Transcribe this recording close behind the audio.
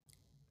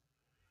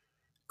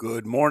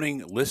Good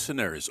morning,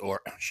 listeners, or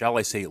shall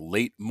I say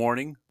late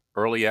morning,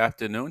 early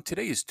afternoon.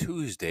 Today is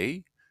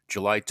Tuesday,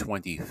 July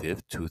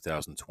 25th,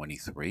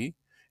 2023,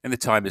 and the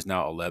time is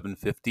now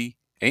 11:50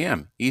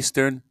 a.m.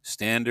 Eastern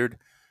Standard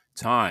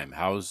Time.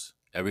 How's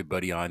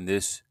everybody on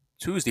this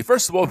Tuesday?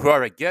 First of all,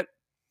 before I get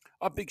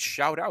a big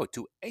shout out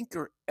to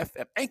Anchor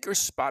FM, Anchor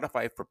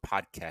Spotify for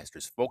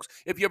podcasters, folks.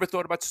 If you ever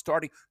thought about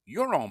starting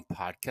your own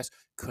podcast,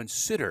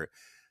 consider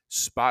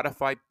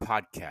Spotify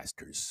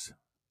Podcasters,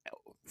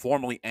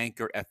 formerly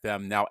Anchor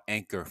FM, now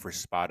Anchor for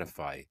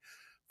Spotify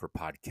for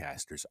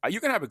podcasters.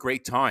 You're going to have a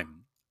great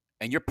time,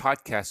 and your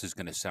podcast is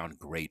going to sound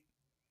great.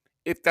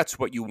 If that's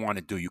what you want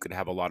to do, you can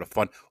have a lot of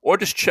fun, or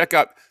just check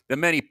out the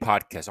many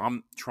podcasts.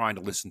 I'm trying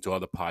to listen to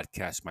other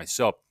podcasts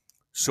myself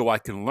so I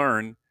can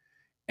learn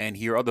and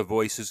hear other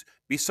voices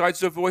besides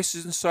the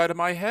voices inside of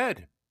my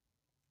head.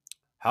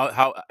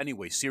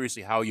 Anyway,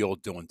 seriously, how you all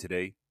doing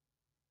today?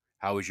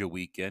 How was your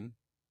weekend?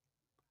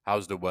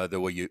 How's the weather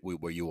where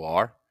you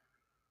are?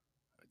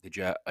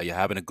 Are you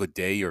having a good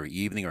day or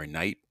evening or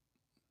night?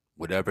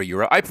 Whatever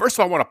you're. I first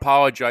of all want to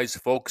apologize,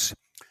 folks,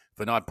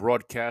 for not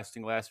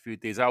broadcasting last few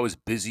days. I was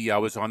busy. I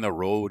was on the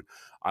road.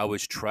 I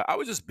was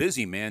just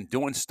busy, man,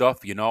 doing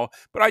stuff.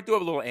 But I do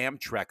have a little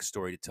Amtrak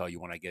story to tell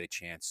you when I get a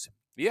chance.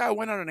 Yeah, I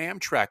went on an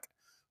Amtrak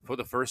for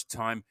the first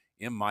time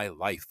in my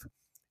life,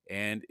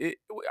 and it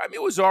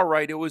was all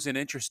right. It was an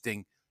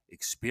interesting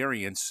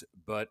experience,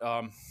 but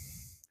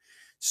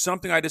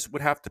something I just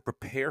would have to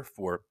prepare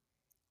for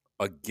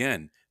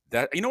again.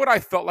 That you know what I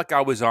felt like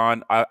I was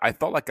on. I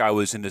felt like I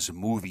was in this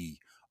movie,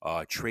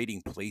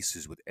 Trading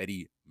Places with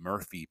Eddie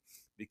Murphy,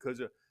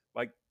 because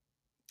like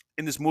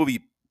in this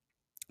movie,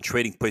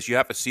 Trading Place, you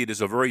have to see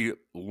there's a very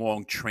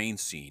long train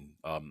scene.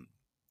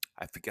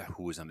 I forget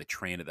who was on the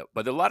train of that,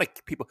 but a lot of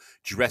people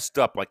dressed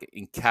up like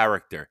in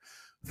character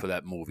for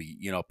that movie.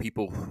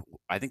 People.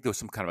 I think there was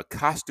some kind of a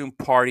costume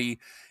party,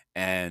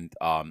 and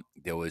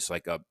there was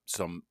like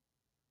some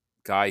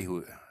guy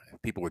who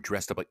people were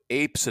dressed up like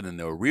apes, and then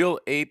they were real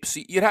apes.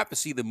 You'd have to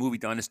see the movie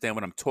to understand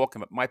what I'm talking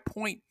about. My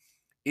point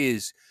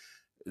is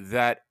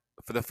that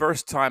for the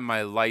first time in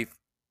my life,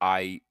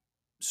 I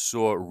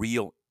saw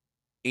real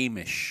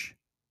Amish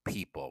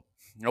people.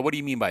 Now, what do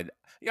you mean by that?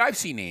 Yeah, I've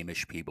seen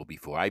Amish people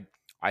before.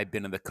 I've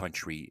been in the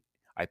country.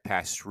 I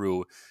passed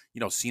through,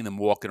 seen them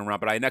walking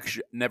around, but I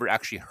never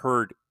actually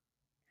heard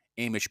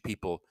Amish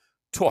people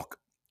talk.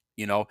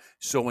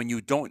 So when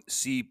you don't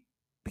see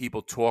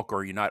people talk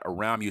or you're not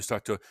around, you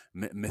start to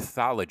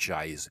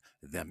mythologize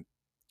them.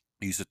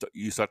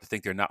 You start to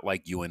think they're not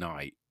like you and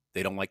I.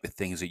 They don't like the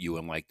things that you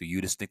and like. Do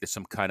you just think there's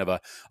some kind of a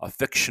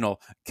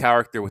fictional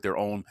character with their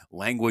own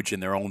language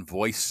and their own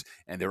voice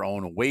and their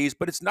own ways?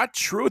 But it's not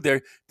true.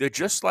 They're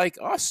just like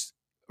us,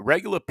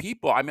 regular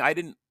people. I mean, I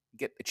didn't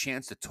get a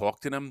chance to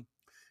talk to them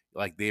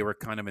like they were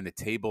kind of in the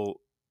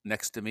table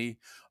next to me,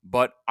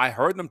 but I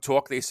heard them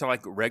talk. They sound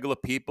like regular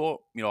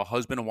people,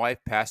 husband and wife,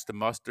 pass the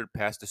mustard,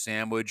 pass the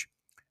sandwich,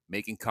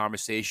 making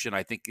conversation.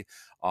 I think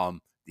the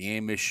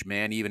Amish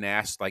man even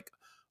asked, like,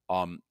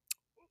 um,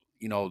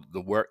 one of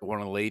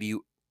the lady,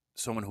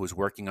 someone who was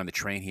working on the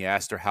train, he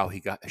asked her how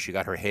she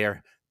got her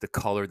hair the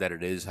color that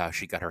it is, how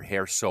she got her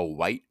hair so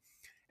white,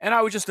 and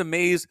I was just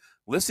amazed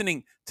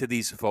listening to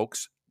these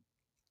folks.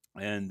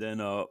 And then,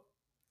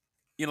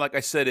 like I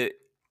said,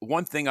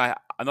 another thing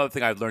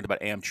I've learned about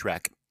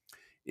Amtrak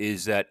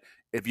is that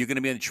if you're going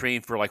to be on the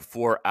train for like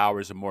 4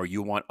 hours or more,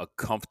 you want a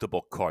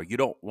comfortable car. You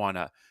don't want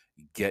to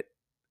get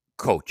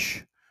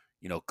coach.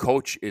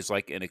 Coach is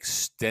like an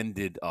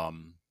extended,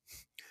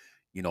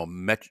 you know,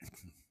 met-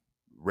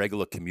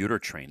 regular commuter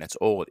train. That's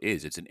all it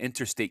is. It's an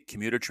interstate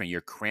commuter train.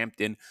 You're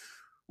cramped in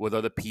with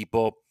other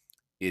people.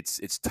 It's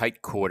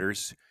tight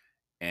quarters,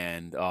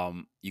 and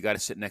you got to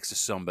sit next to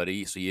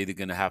somebody. So you're either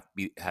going to have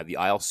the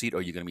aisle seat,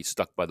 or you're going to be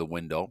stuck by the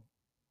window.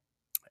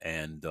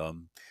 And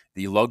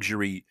the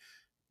luxury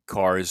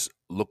cars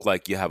look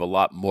like you have a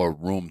lot more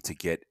room to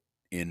get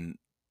in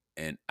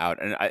and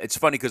out. And it's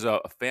funny because a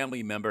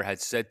family member had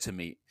said to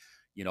me,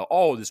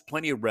 oh, there's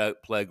plenty of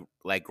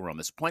leg room.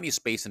 There's plenty of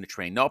space in the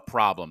train. No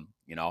problem.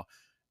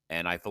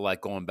 And I feel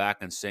like going back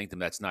and saying to them,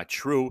 that's not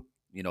true.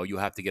 You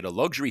have to get a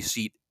luxury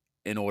seat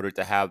in order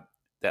to have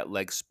that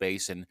leg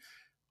space. And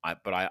I'm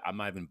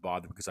not even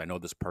bothered because I know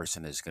this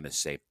person is going to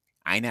say,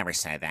 I never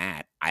said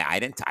that. I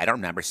don't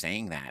remember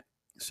saying that.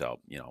 So,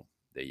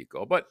 there you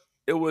go. But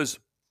it was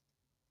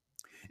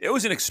it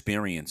was an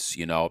experience.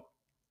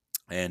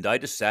 And I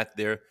just sat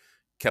there,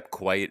 kept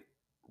quiet,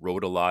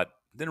 wrote a lot,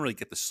 didn't really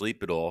get to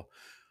sleep at all.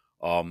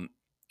 Um,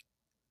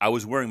 I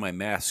was wearing my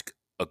mask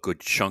a good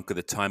chunk of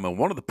the time. And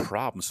one of the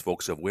problems,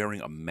 folks, of wearing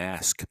a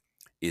mask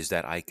is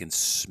that I can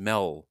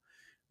smell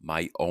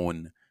my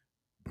own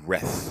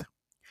breath.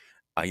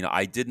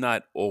 I did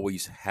not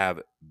always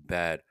have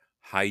bad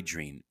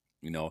hygiene.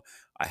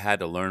 I had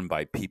to learn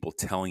by people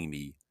telling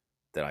me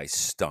that I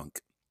stunk.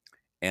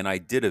 And I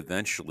did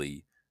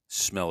eventually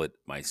smell it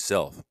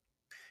myself.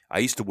 I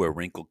used to wear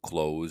wrinkled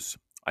clothes.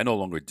 I no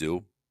longer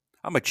do.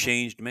 I'm a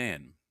changed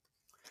man.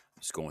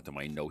 Just going to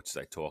my notes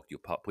as I talk to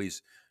you.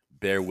 Please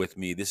bear with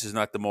me. This is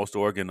not the most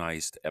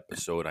organized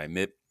episode, I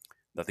admit.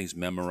 Nothing's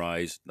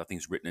memorized.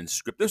 Nothing's written in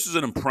script. This is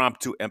an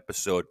impromptu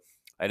episode.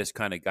 I just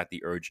kind of got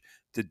the urge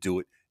to do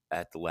it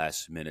at the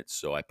last minute.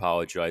 So I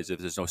apologize if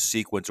there's no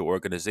sequence or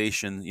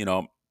organization.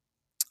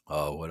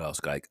 What else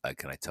can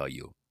I tell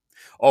you?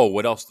 Oh,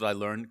 what else did I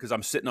learn? Because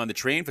I'm sitting on the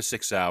train for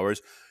 6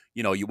 hours.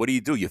 What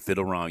do? You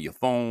fiddle around your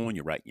phone.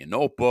 You write in your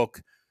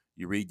notebook.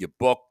 You read your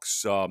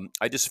books.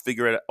 I just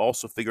figure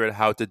out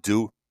how to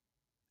do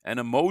an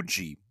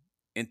emoji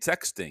in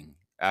texting.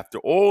 After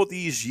all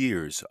these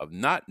years of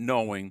not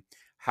knowing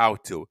how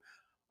to,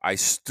 I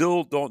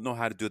still don't know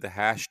how to do the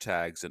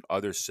hashtags and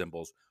other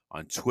symbols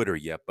on Twitter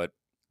yet. But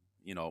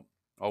you know,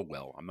 oh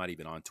well. I'm not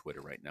even on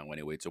Twitter right now.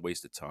 Anyway, it's a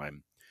waste of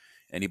time.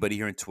 Anybody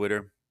here on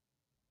Twitter?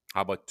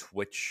 How about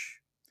Twitch,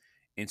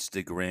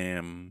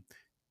 Instagram,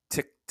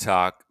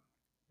 TikTok?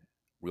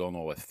 We all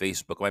know what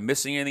Facebook. Am I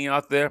missing anything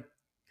out there?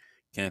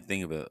 Can't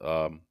think of it.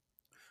 The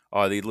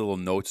little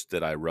notes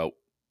that I wrote.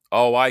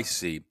 Oh, I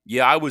see.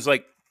 Yeah, I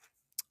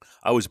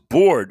was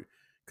bored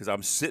because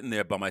I'm sitting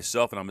there by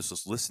myself and I'm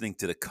just listening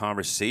to the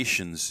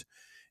conversations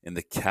in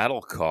the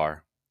cattle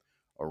car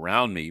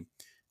around me.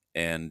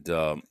 And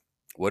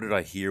what did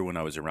I hear when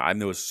I was around? I mean,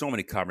 there was so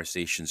many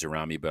conversations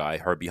around me, but I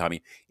heard behind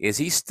me, "Is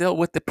he still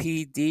with the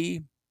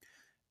PD?"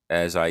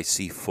 As I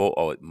see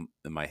full in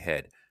my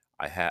head,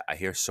 I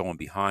hear someone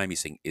behind me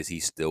saying, "Is he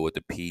still with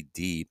the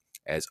PD?"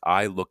 As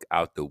I look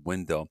out the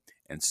window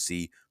and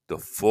see the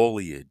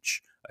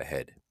foliage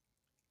ahead.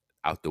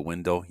 Out the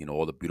window,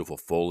 all the beautiful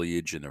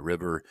foliage in the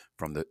river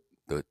from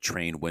the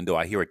train window.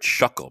 I hear a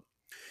chuckle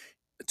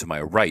to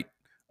my right,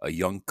 a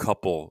young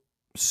couple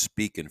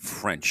speak in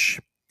French.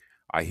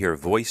 I hear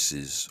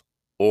voices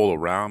all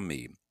around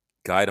me.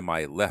 Guy to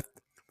my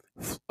left,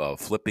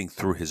 flipping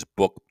through his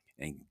book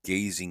and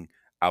gazing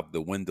out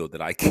the window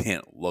that I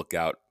can't look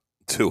out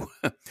to.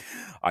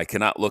 I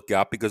cannot look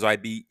out because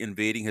I'd be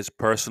invading his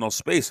personal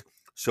space.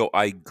 So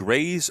I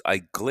glaze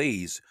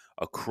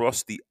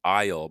across the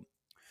aisle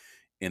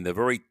in the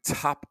very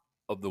top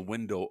of the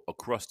window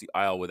across the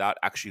aisle without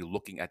actually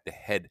looking at the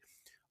head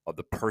of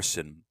the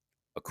person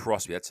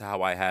across me. That's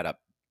how I had to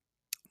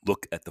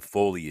look at the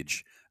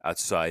foliage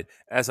outside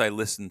as I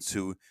listened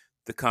to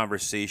the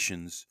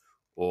conversations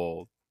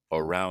all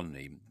around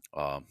me.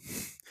 Um,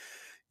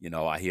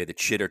 I hear the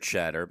chitter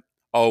chatter.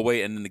 Oh,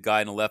 wait, and then the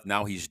guy on the left,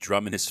 now he's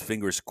drumming his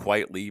fingers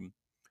quietly,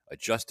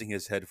 adjusting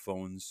his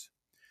headphones.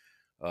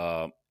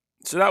 Uh,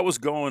 so that was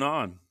going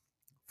on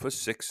for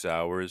 6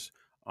 hours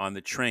on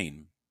the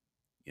train.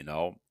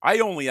 I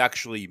only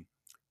actually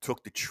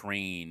took the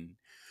train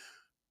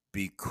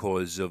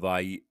because of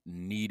I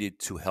needed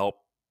to help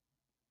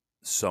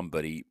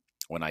somebody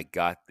when I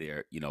got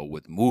there,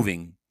 with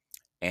moving,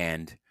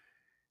 and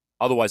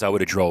otherwise I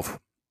would have drove.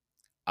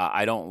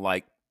 I don't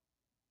like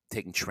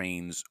taking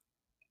trains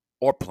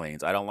or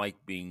planes. I like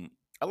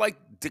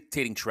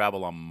dictating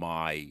travel on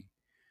my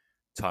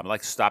time. I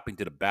like stopping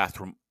to the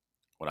bathroom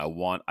when I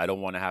want. I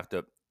don't want to have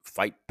to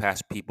fight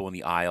past people in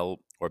the aisle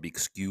or be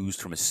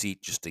excused from a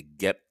seat just to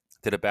get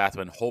to the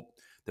bathroom and hope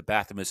the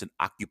bathroom isn't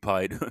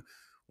occupied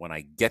when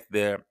I get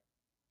there.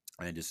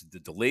 And just the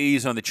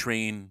delays on the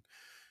train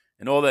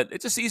and all that.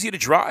 It's just easy to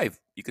drive.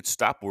 You could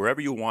stop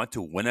wherever you want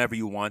to, whenever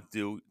you want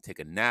to, take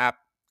a nap,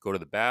 go to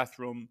the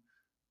bathroom,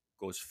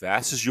 go as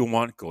fast as you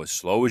want, go as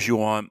slow as you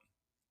want,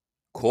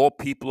 call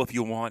people if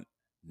you want,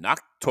 not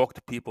talk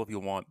to people if you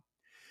want.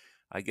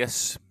 I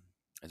guess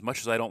as much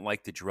as I don't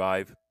like to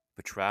drive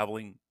for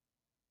traveling,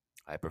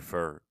 I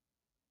prefer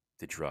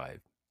to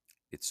drive.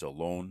 It's a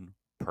lone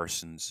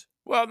person's.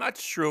 Well, not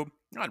true.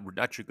 Not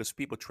true because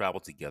people travel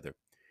together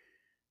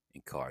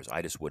in cars.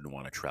 I just wouldn't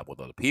want to travel with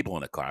other people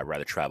in a car. I'd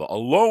rather travel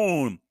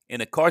alone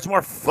in a car. It's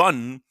more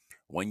fun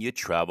when you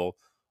travel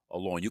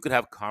alone. You could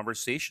have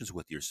conversations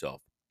with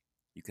yourself.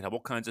 You can have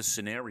all kinds of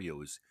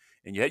scenarios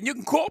in your head. And you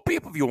can call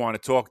people if you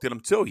want to talk to them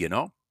too.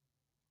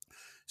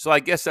 So I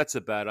guess that's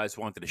about it. I just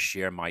wanted to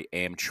share my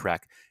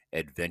Amtrak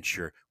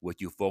adventure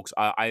with you folks.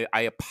 I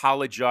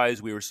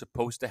apologize. We were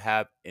supposed to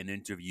have an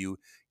interview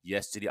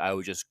yesterday. I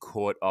was just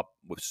caught up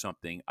with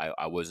something.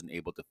 I wasn't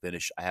able to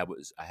finish. I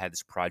had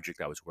this project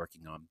I was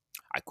working on.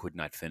 I could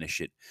not finish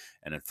it.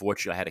 And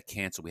unfortunately I had to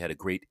cancel. We had a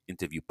great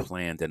interview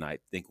planned, and I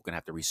think we're gonna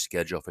have to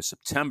reschedule for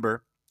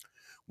September.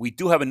 We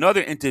do have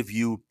another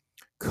interview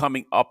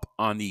coming up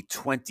on the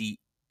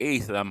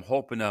 28th, and I'm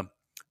hoping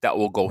that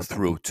will go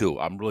through too.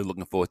 I'm really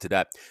looking forward to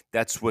that.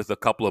 That's with a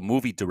couple of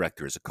movie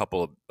directors, a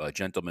couple of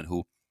gentlemen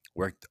who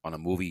worked on a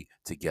movie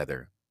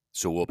together.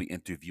 So we'll be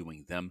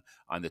interviewing them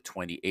on the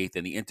 28th.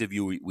 And the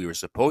interview we were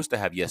supposed to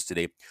have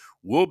yesterday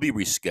will be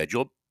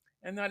rescheduled.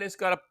 And I just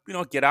got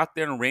to, get out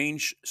there and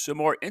arrange some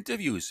more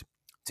interviews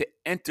to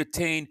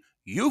entertain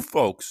you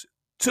folks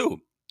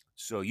too.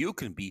 So you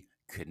can be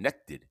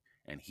connected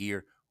and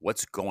hear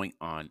what's going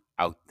on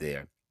out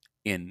there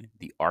in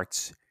the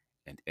arts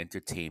and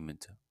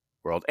entertainment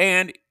world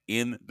and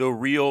in the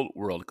real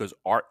world, because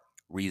art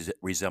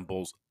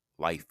resembles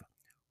life,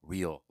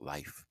 real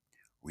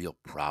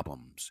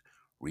problems,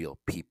 real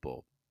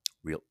people,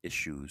 real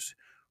issues,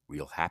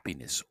 real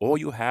happiness. All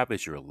you have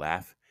is your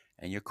laugh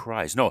and your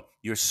cries. No,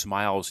 your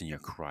smiles and your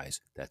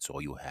cries. That's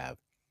all you have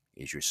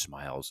is your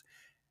smiles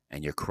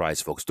and your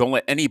cries, folks. Don't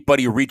let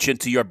anybody reach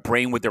into your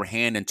brain with their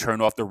hand and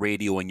turn off the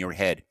radio in your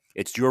head.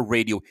 It's your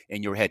radio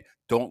in your head.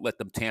 Don't let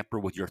them tamper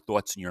with your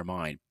thoughts in your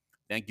mind.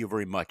 Thank you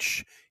very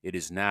much. It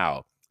is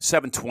now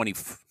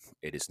 7:20.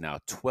 It is now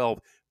 12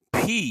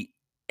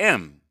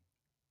 p.m.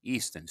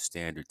 Eastern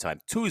Standard Time,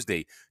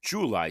 Tuesday,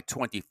 July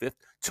 25th,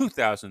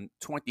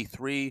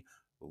 2023.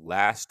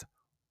 Last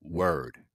word.